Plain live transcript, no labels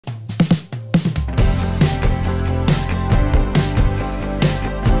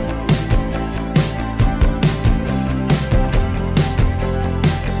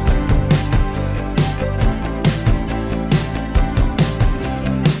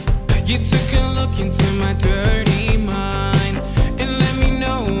You took a look into my dirty mind and let me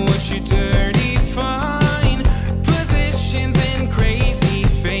know what you dirty find. Positions and crazy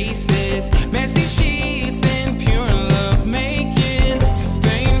faces, messy sheets and pure love making,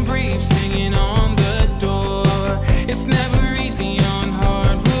 stained briefs hanging on the door. It's never easy on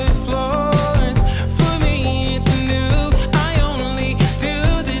hardwood floors. For me it's new. I only do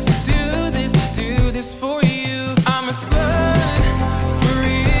this for you. I'm a slut.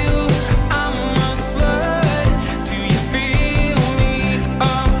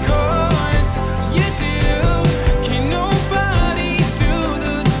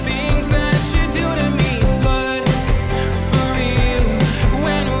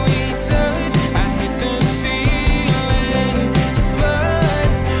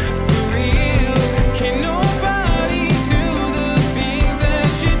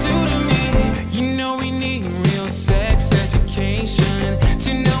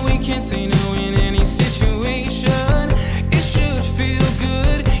 Say no in any situation. It should feel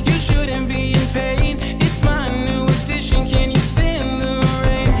good. You shouldn't be in pain. It's my new addition. Can you stand the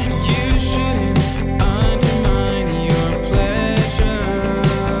rain? You shouldn't undermine your pleasure.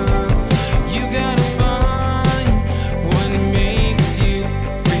 You gotta find what makes you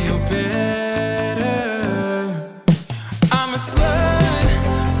feel better. I'm a slut.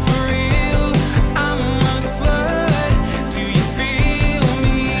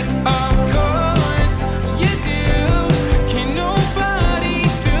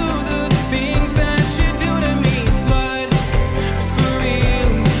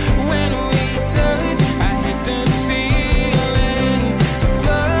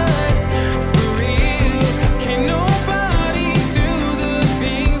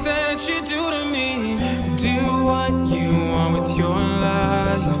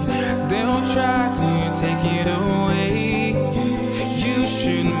 Try to take it away. You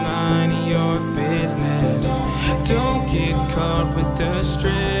should mind your business. Don't get caught with the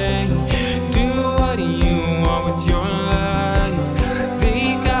stress.